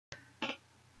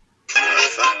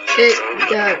Hey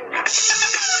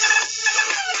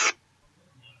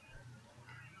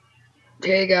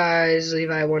guys,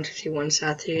 Levi1221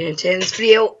 South here, and today in this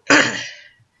video,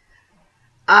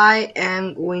 I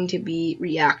am going to be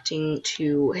reacting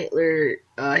to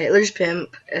Hitler's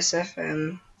Pimp,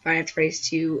 SFM, Final Phase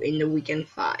 2 in the Weekend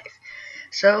 5.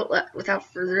 So, without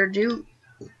further ado,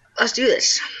 let's do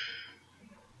this.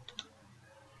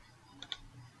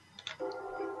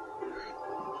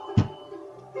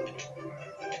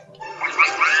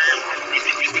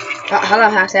 Hello,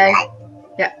 Hasay.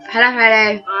 Yeah, hello,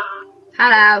 Friday.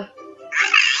 Hello.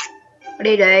 What are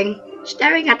you doing?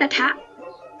 Staring at the top.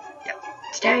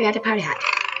 Staring at the party hat.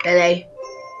 Really?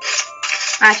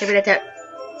 Ah, check it out.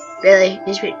 Really?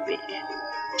 Just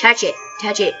touch it.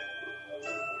 Touch it.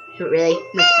 Really?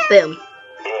 Boom.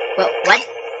 Well, what?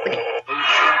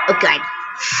 Oh, God.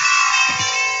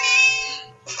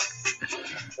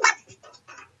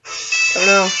 Don't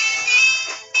know.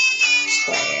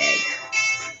 Swag.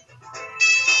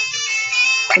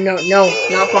 No,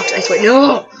 not Fox, I swear,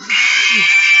 no!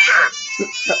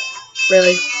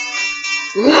 Really?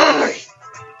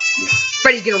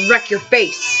 Freddy's gonna wreck your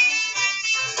face!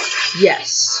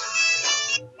 Yes.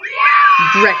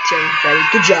 Wrecked him, Freddy,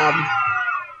 good job.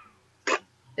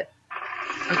 Yep.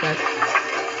 Okay.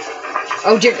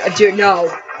 Oh dear, no.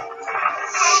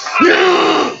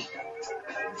 No!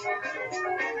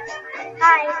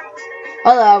 Hi.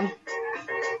 Hello.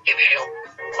 Inhale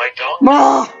my dog.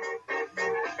 Oh.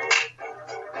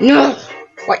 No!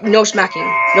 What? No smacking.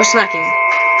 No smacking.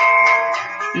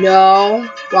 No.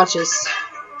 Watch this.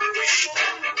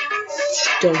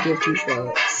 Don't give two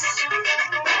fucks.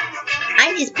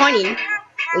 I'm just pointing.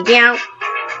 Yeah.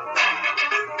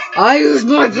 I use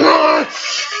my power!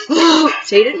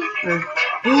 Satan?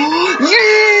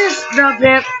 Yes! The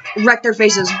pimp! Wreck their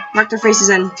faces. Wreck their faces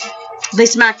in. They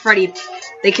smacked Freddy.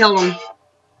 They killed him.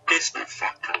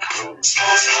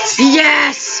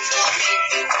 Yes!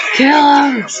 Kill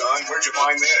him! Son, where'd you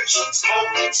find this?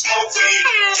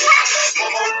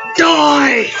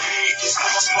 Die!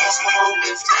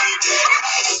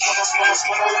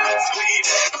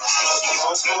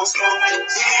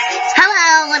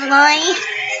 Hello, little boy.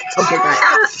 Okay, bye.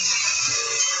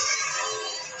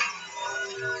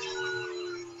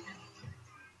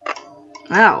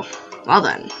 Oh, well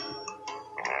then.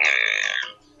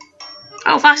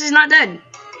 Oh, Foxy's not dead.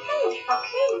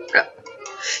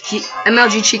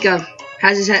 MLG Chica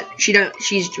has his head.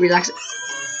 She's relaxed.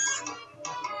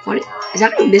 What is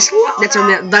that? A missile?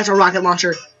 That's a rocket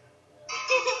launcher.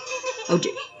 Oh,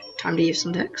 time to use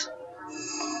some decks.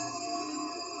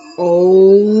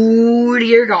 Oh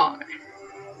dear God!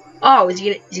 Oh, is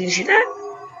he gonna shoot that?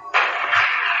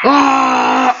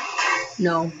 Oh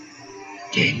no!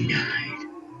 Denied.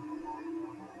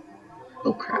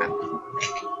 Oh crap!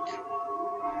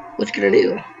 What's gonna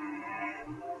do?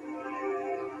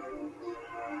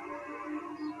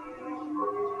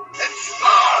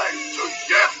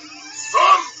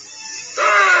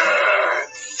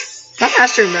 That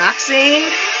Master Maxine?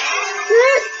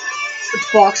 It's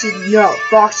Foxy. No,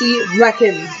 Foxy, wreck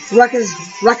him. Wreck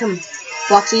him.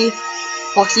 Foxy,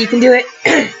 you can do it.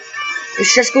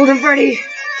 It's just Golden Freddy.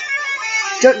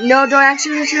 Don't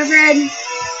actually shoot your head.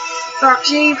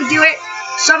 Foxy, you can do it.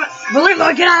 Believe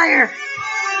me, get out of here.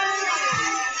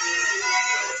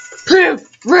 Pimp,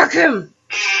 wreck him.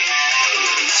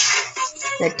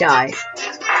 That die.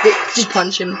 Just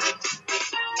punch him.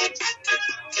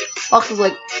 Fox was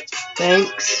like,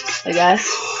 thanks, I guess.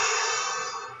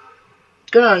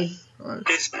 What's going on?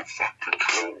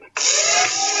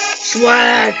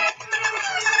 Swag!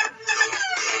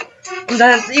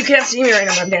 You can't see me right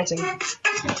now, I'm dancing.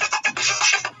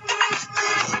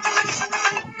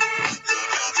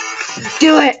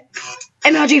 Do it!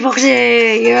 MLG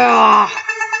Foxy! Yeah!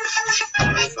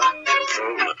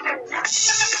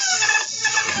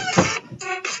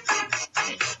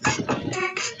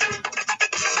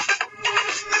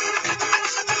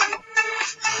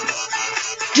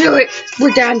 Do it!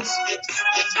 We're done!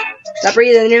 Stop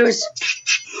reading the news!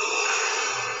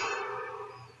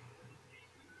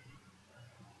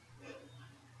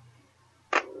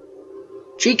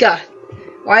 Chica!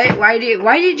 Why are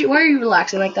you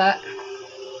relaxing like that?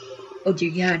 Oh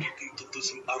dear God.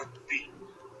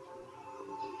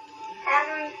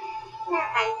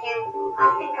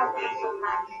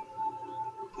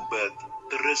 Too bad.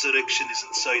 The resurrection is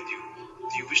inside you.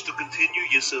 Do you wish to continue,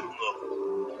 yes or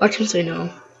no? Watch him say no.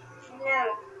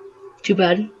 No. Too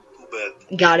bad. Too bad.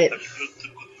 Got it. Have you heard the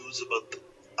good news about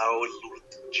our Lord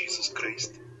Jesus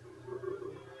Christ?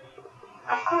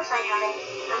 Of course I haven't.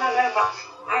 I'm a robot.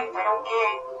 I don't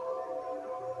care.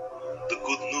 The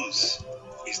good news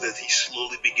is that he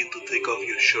slowly began to take off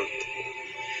your shirt.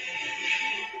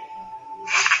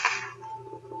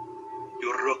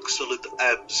 Your rock-solid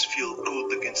abs feel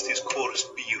good against his coarse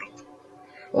beard.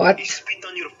 What? He spit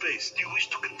on your face. Do you wish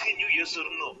to continue, yes or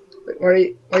no? Wait, where are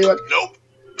you at? Nope.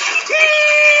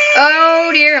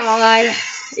 Oh dear God.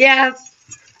 Yeah.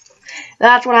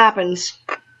 That's what happens.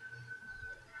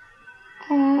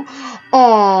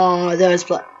 Oh, those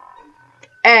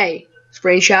Hey,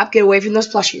 Spring Shop, get away from those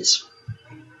plushies.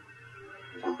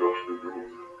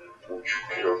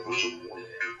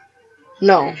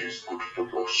 No.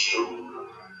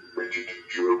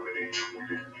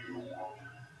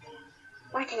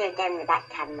 What are you doing with that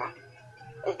camera?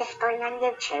 Is this going on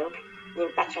YouTube? You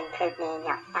better include me in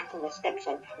your fucking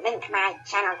description. Link my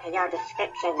channel to your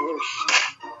description, you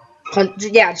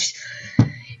Yeah,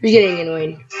 you're getting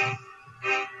annoying.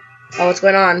 Oh, what's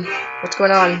going on? What's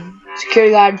going on?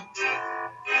 Security guard.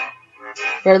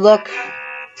 Here, look.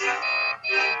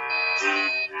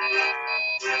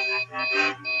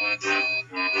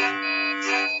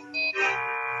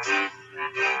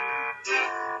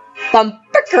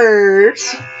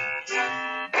 Bumpers.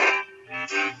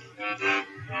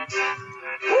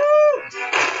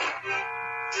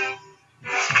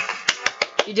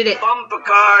 You did it. Bumper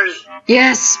cars.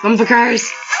 Yes, bumper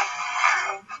cars.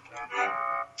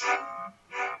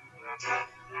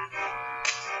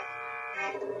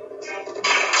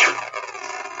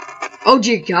 Oh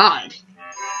dear God.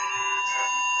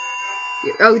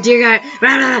 Oh dear God.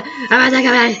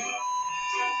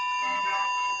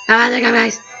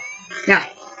 Yeah.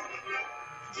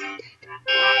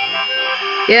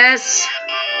 Yes.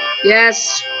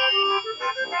 Yes.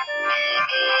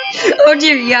 Oh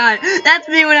dear God. That's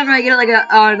me whenever I get like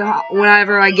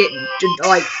whenever I get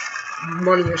like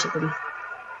money or something.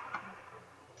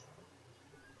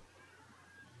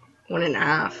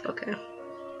 1.5. Okay.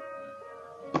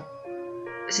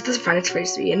 Is it this find its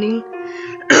face to be ending?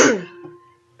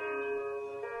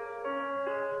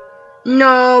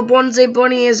 No, Bonsai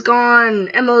Bunny is gone.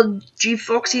 MLG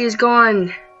Foxy is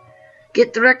gone.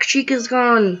 Get the Wreck Chic is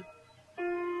gone.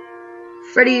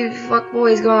 Freddy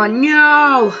Fuckboy is gone.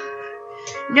 No!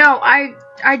 No, I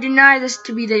deny this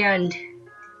to be the end.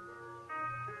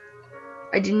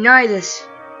 I deny this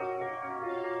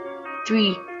to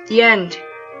be the end.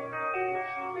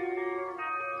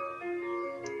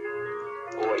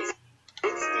 Always,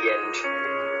 it's the end.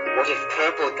 What if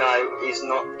Purple Guy is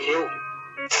not killed?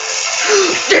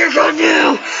 Dear God,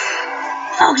 no!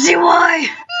 Foxy, why?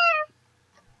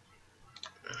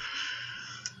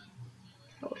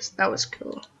 That was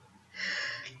cool.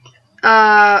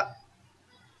 That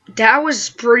was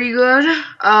pretty good.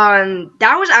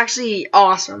 That was actually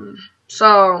awesome.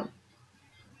 So,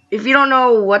 if you don't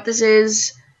know what this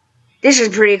is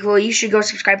pretty cool. You should go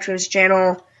subscribe to his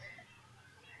channel.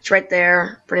 It's right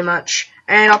there, pretty much.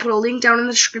 And I'll put a link down in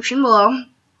the description below.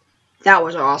 That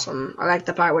was awesome. I like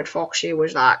the part where Foxy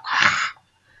was like,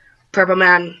 Purple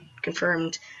Man,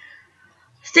 confirmed.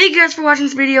 Thank you guys for watching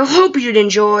this video. Hope you did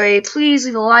enjoy. Please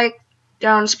leave a like,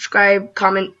 down, subscribe,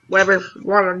 comment, whatever you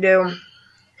want to do.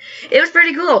 It was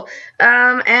pretty cool.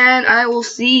 And I will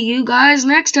see you guys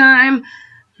next time.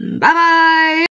 Bye-bye.